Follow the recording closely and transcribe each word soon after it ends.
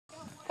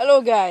Hello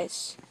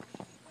guys,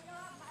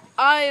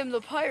 I am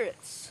the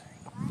Pirates.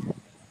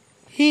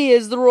 He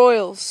is the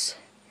Royals.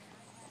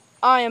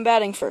 I am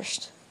batting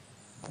first.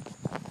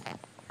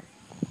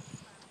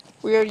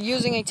 We are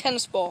using a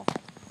tennis ball.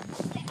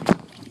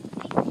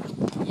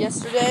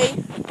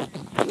 Yesterday,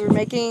 we were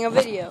making a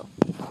video.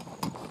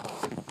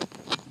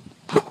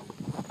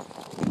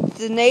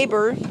 The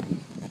neighbor,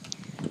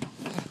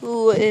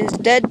 who is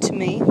dead to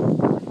me,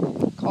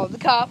 called the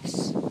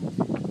cops.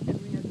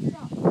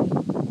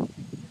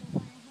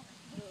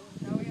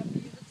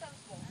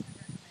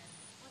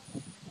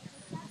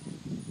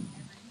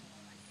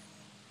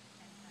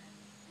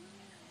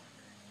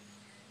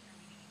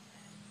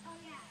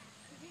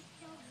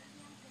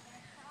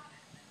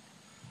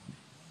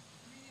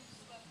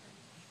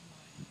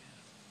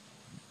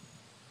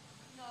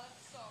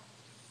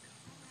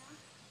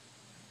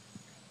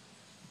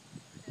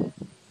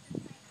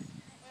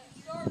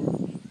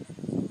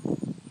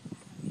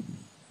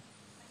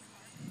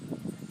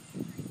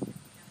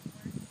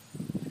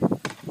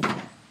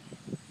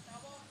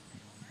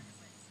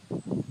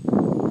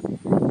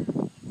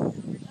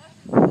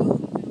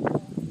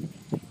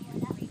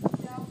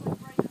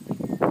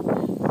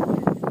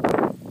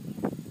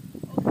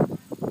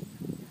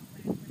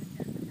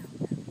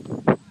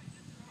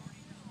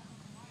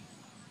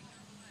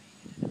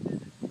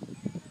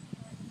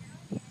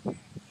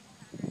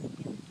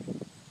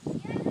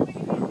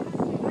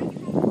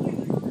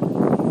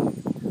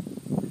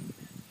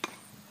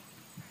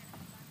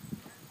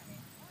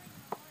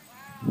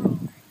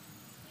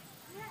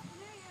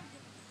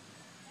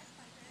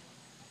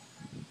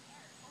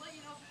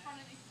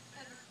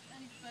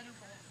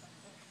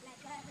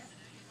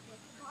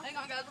 Hang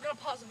on guys, we're gonna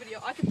pause the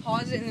video. I can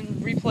pause it and then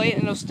replay it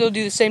and it'll still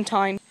do the same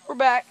time. We're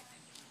back.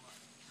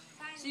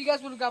 So you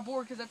guys would have got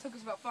bored because that took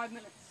us about 5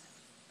 minutes.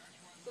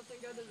 So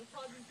thank God there's a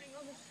pause thing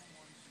on this.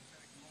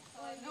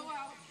 No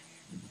out.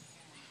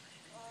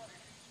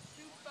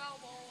 2 foul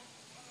balls.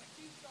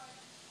 2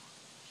 strikes.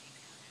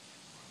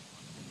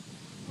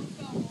 1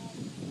 foul ball.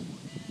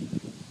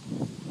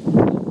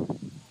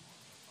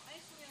 And I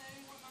ain't swinging at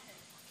anyone in my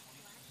head.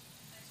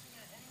 I ain't swinging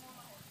at anyone in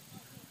my head.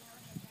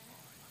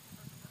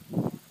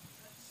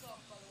 That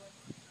sucks, by the way.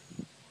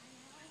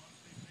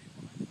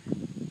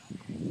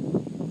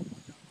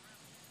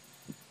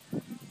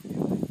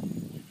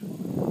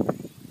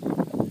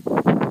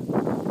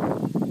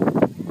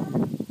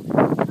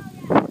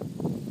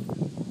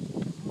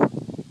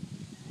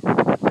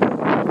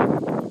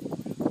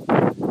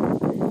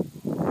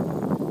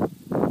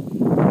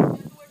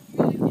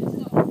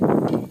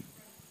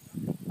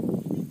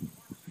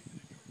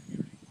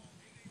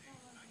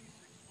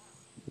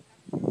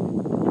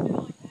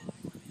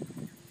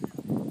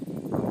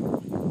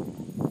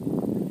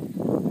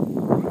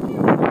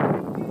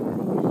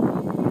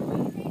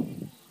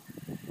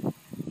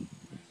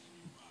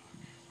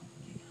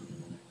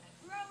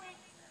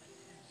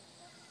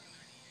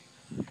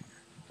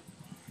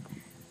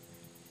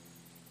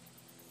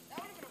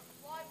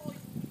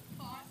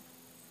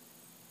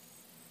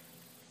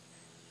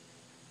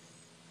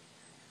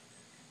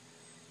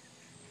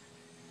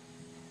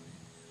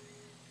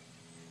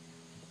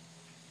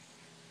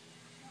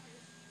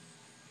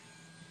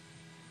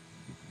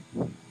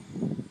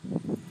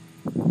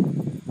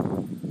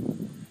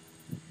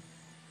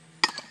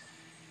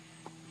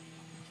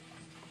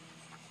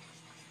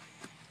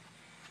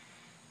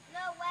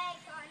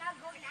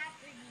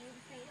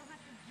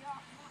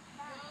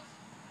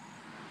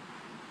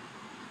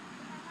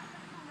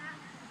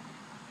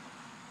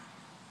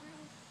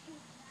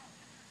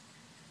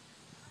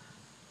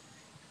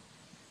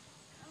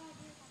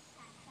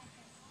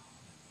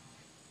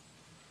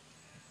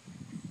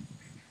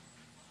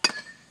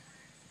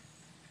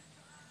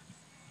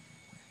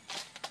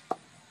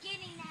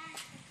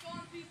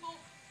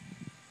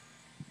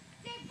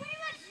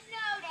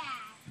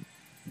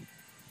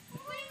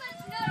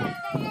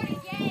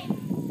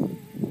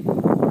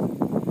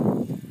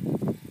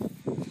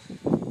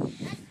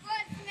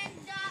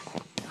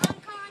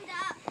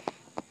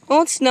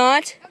 No, it's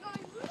not.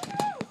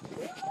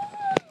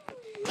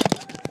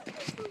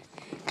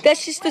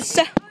 That's just the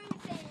sound.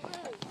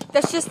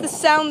 That's just the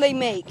sound they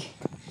make.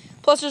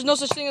 Plus, there's no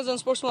such thing as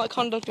unsportsmanlike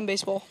conduct in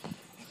baseball.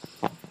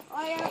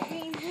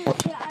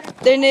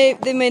 They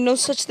made no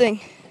such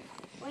thing.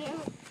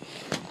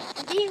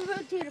 Being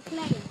rude to the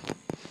player.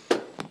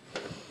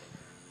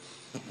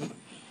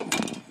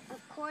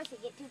 Of course, you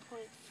get 2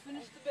 points.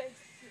 Finish the bases.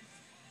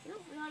 You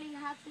don't really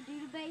have to do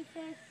the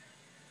bases.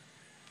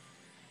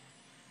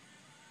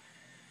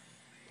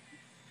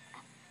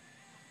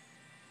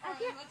 Let's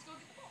go get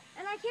the ball.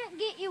 And I can't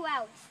get you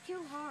out. It's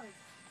too hard.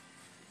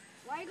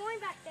 Why are you going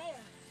back there?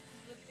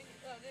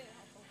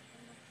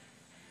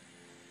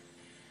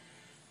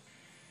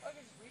 I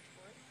can just reach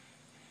for it.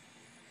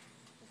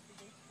 Just to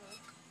reach for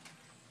it.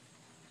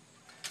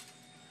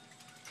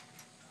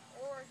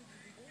 Or I can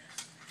just do this.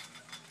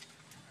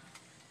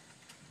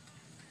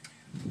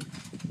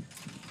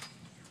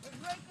 You're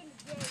breaking the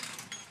game.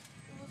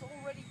 It was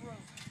already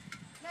broke.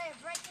 No,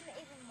 you're breaking it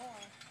even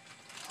more.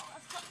 Oh,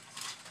 that sucks.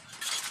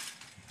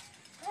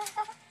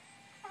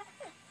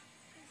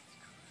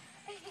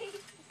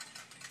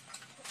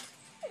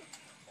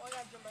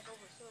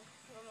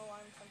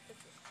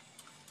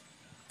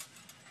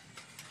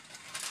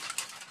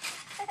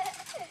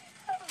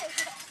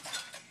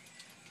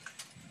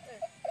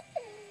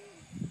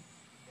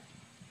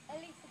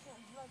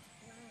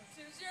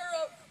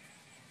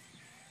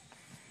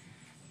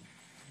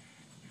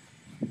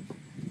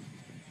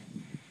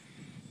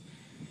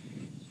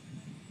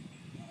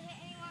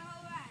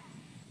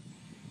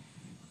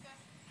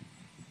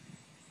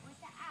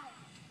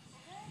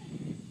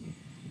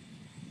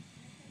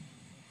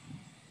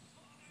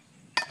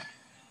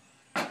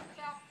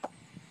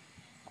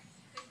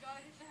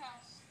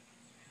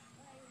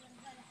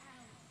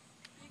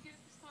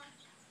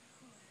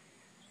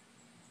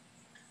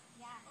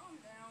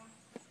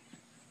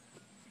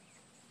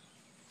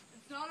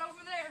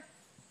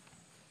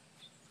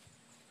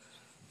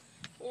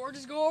 or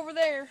just go over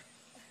there.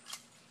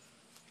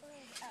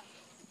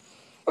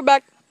 We're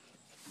back.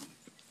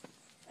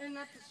 And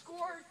at the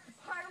score, the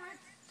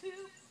Pirates 2,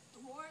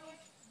 the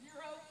Royals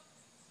 0,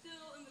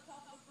 still in the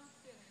top of the first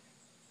inning.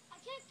 I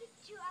can't get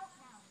you out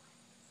now.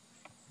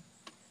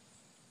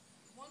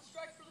 1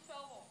 strike for the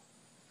foul ball.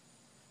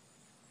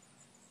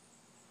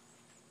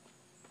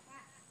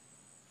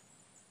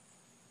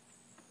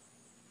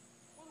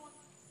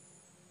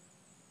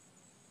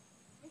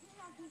 This is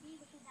on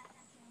TV because that's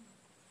the channel.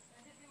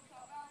 And hit me with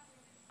top out.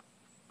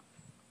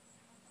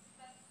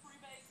 That's free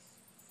base.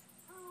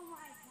 Oh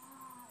my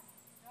god.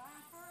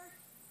 Down first.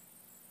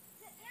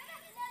 You're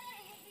not gonna let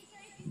it hit me so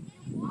you can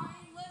get a ball.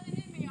 I ain't letting it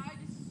hit me.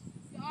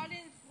 I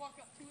didn't walk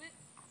up to it.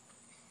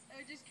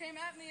 It just came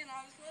at me and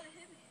I just let it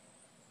hit me.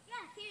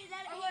 Yeah, see,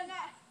 let it I'm hit letting me.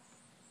 that.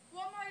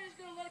 Well, I'm not just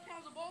going to let it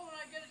count as a ball when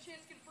I get a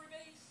chance to get a free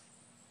base.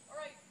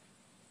 All right.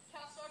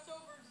 Count starts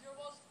over. 0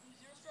 balls,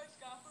 0 strikes.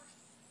 Got first.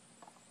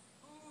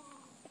 Ooh.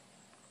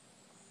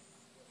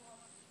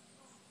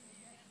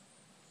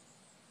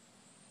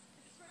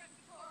 It's right in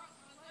the car.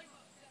 My leg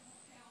up. That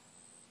won't count.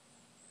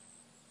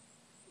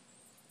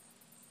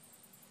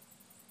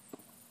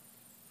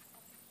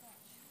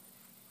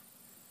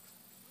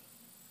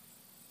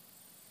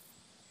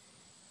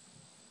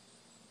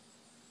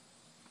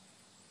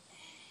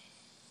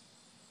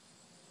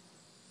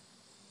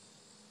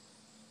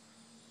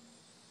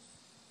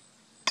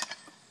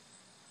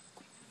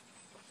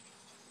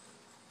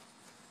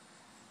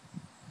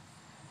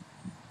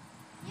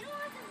 You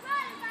don't have to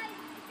run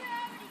if you're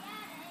already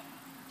at it.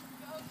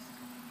 Goes.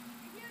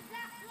 If you're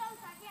that close,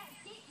 I can't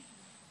get you.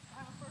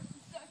 Final first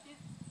and second.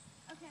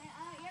 Okay,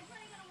 you're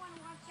probably gonna want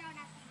to watch out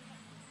after you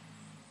hit me.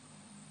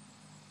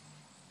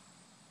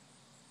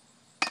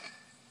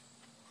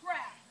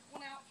 Crap.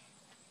 1 out.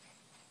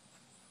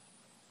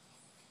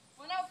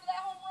 1 out for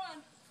that home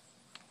run.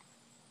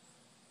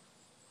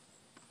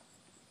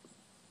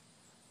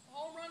 The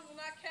home run will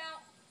not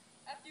count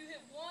after you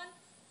hit 1.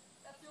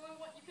 That's the only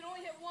one. You can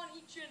only hit 1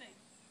 each inning.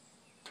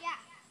 Yeah.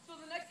 So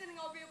the next inning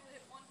I'll be able to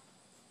hit 1.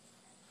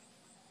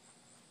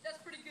 That's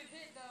a pretty good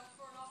hit though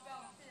for an off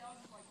balance hit. I was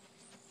just like,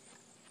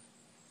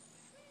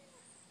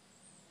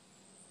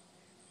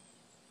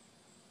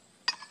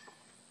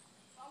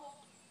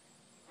 foul.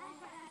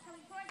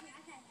 Coming towards me,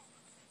 I said.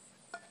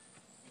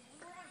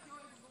 We're out of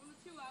going to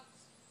 2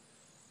 outs.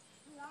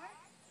 We are?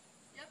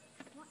 Yep.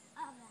 What?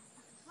 Oh, yeah.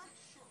 What?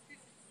 Short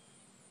field.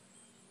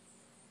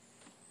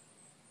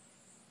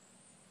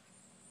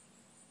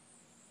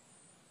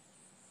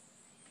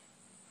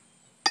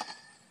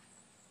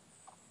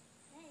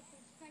 Hey, so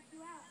strike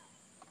you out.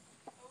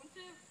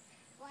 0-2.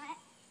 What?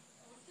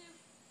 0-2.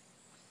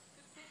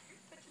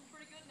 You're pitching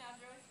pretty good now,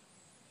 Joey.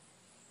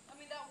 I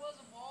mean, that was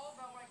a ball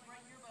about right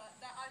here, but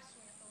that I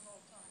swing at those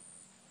all the time.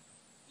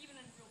 Even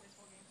in real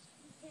baseball games.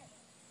 Me too.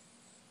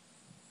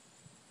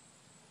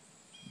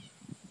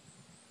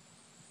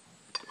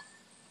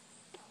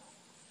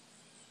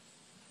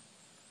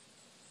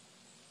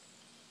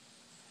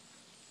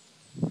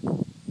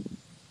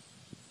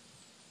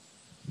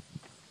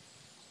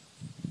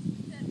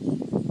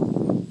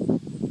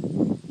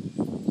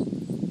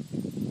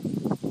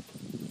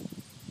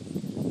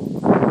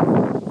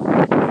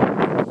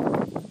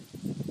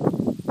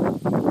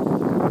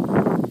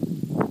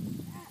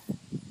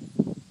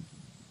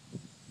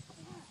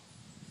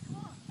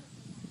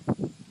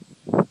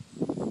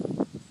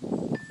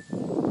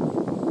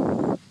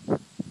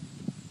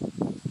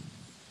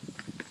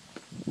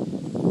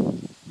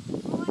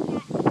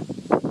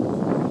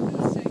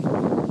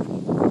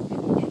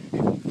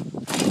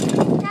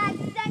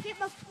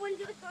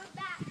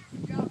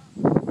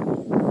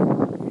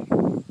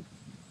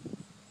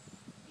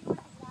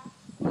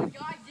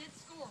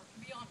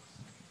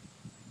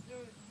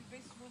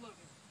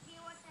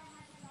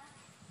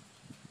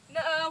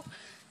 No.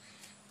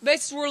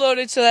 Bases were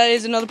loaded, so that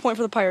is another point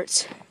for the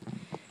Pirates.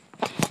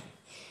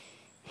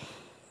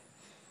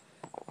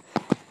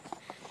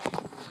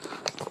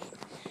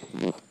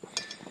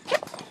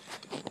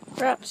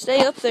 Crap,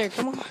 stay up there,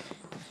 come on.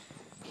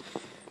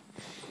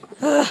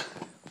 You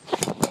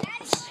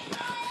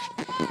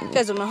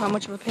guys don't know how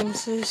much of a pain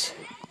this is.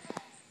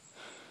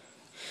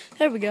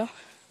 There we go.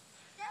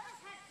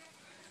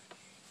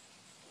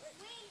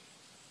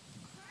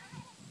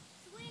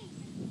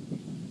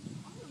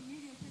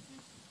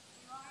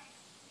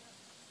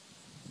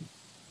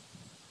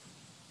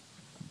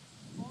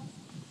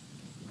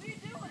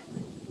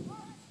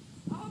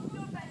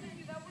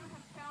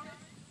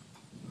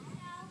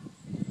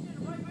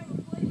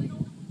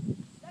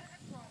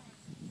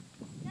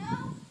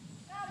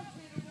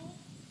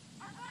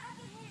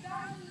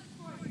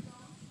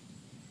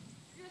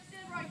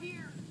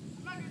 Here.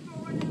 I'm not going to throw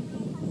right down the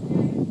middle.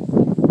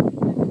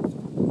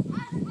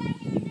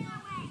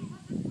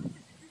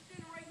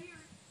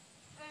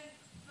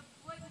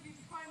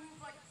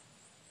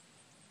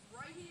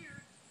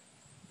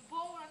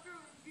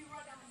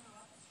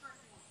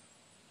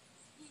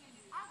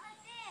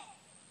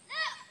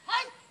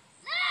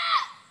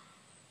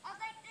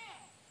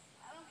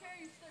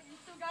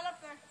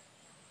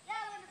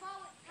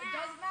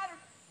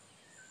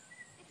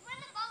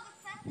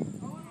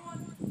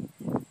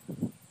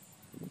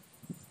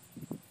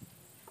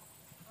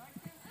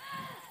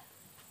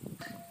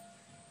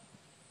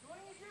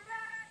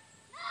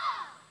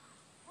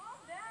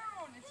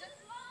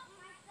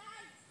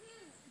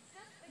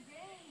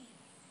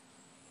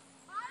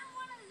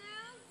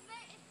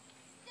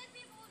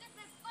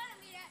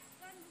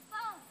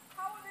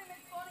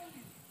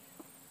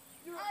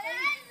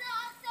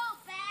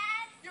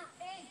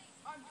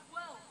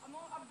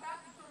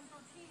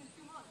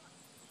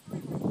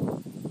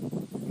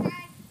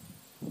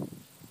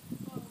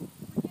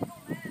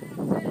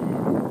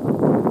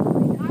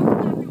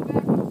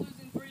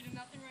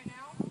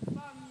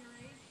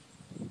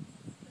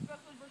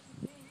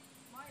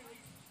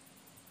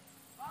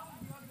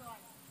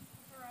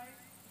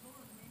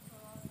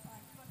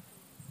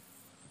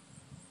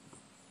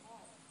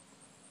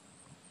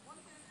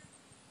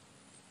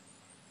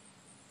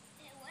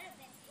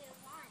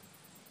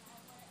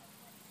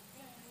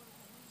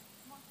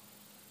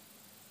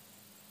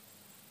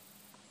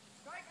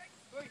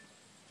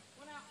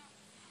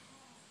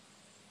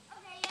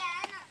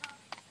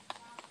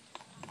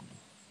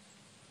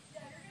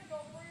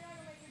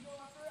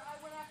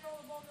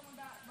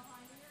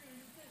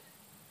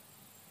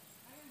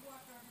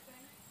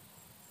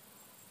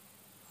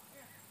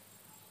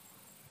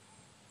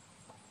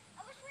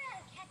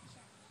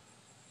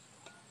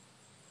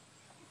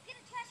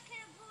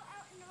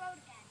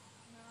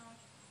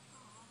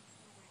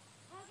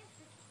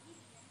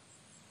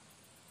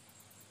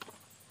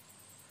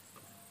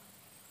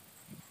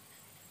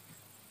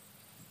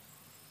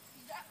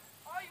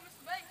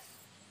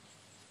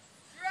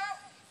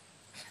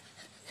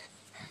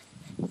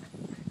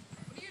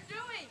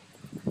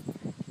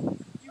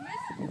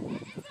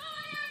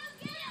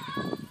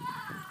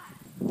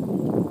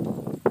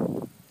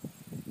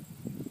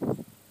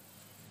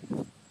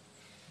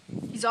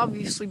 He's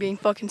obviously being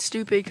fucking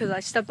stupid because I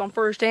stepped on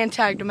first and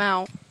tagged him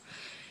out.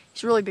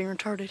 He's really being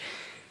retarded.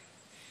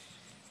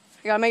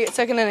 I gotta make it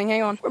second inning.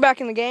 Hang on. We're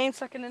back in the game.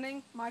 Second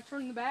inning. My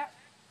turn in the back.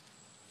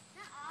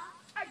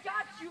 I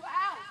got you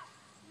out.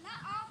 Not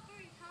all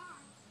 3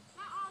 times.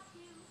 Not all 2.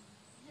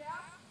 Yeah.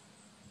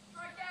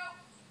 Strike out.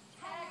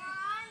 Tag.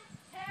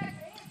 Come Tag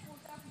and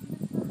force after you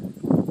miss first.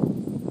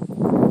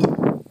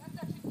 That's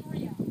actually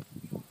 3 out.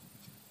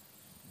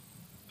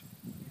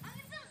 I'm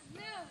gonna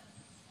move.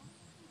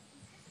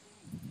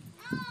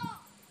 No.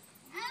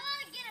 I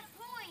want to get a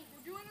point.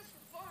 We're doing this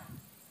for fun.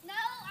 No,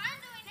 I'm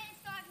doing it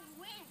so I can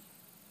win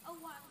a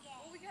 1 game.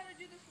 Well, we gotta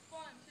do this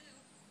for fun too.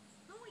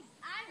 No,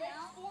 I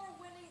know. It's for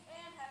winning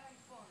and having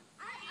fun.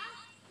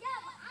 Yeah,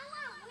 but I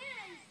want to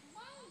win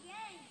 1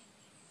 game.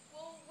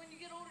 Well, when you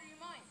get older, you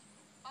might.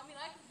 I mean,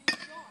 I can be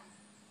John.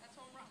 That's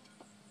home run.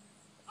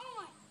 Oh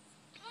my.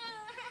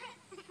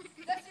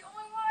 That's the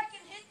only one I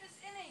can hit this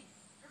inning.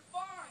 You're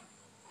fine.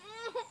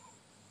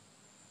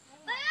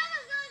 But I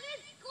was going to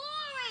get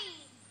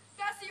scoring.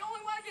 That's the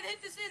only one I can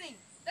hit this inning.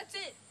 That's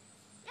it.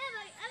 Yeah,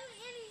 but every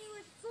inning you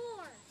would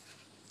score.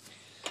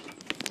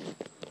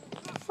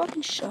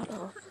 Fucking shut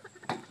up.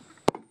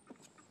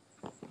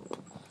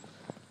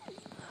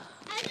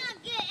 I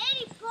don't get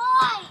any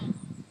points.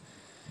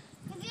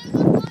 Because you're the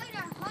point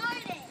are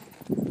hardest.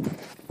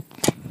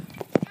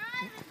 Not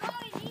even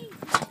going easy.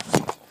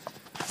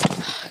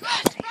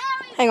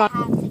 Hang on. I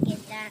have to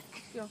get that.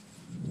 Go.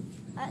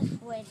 That's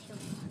way too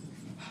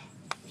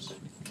much.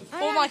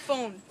 Hold my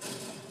phone.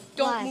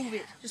 Don't Why? move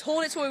it. Just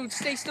hold it so it would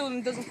stay still and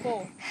it doesn't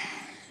fall.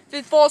 If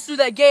it falls through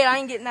that gate, I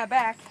ain't getting that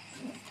back.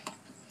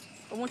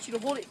 I want you to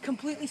hold it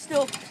completely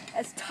still,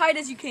 as tight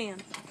as you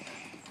can.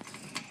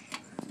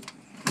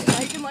 Now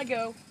you can let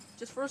go,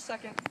 just for a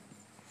second.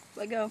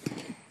 Let go.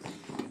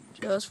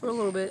 Just for a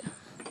little bit.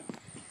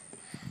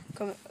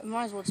 Come,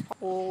 might as well just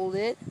hold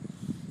it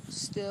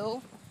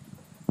still.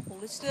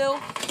 Hold it still.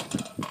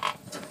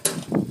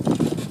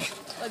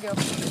 Let go.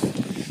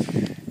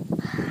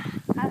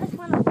 I just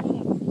want to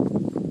win.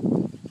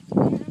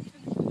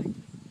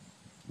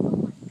 Oh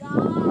my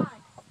God.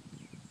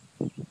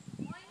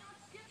 Why not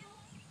skip them?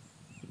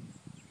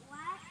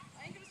 What?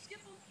 I ain't gonna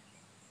skip them.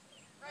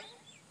 Right?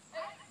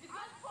 Hey, the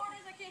good part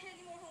is I can't hit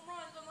any more home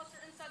runs unless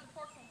they're inside the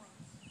park home runs.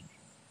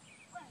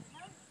 Wait,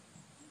 no?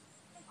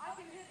 I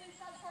can hit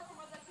inside the park home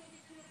runs. I can't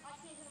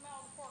hit them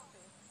out of the park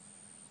though.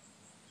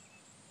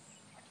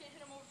 I can't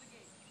hit them over the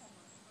gate. Home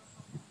runs.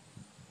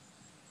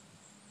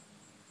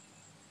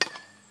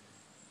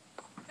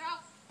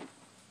 Foul.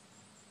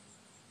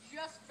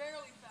 Just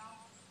barely foul.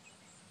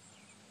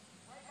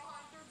 Right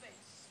behind third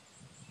base.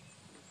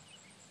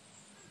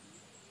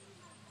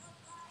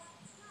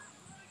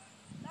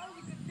 That was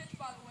a good pitch,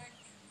 by the way.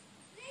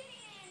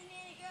 Believing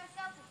in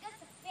yourself is just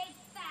a big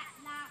fat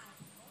lie.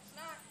 No, it's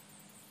not.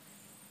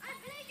 I'm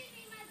believing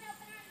in myself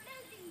and I'm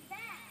losing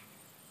back.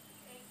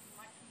 Hey, you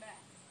might come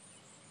back.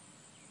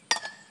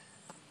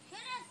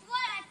 Should have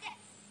sworn I said,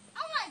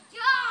 oh my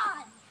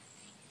God.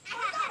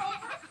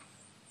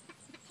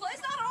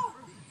 Play's not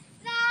over.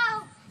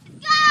 No,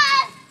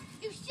 God,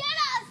 you should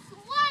have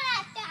sworn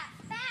at that,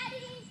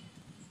 fatty.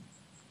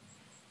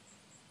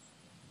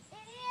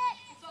 Idiot.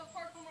 It's on the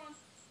park home run.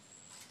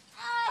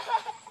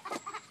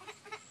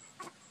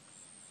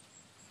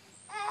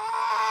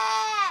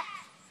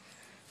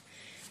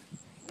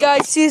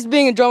 Guys, see us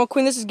being a drama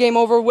queen. This is game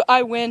over.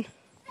 I win.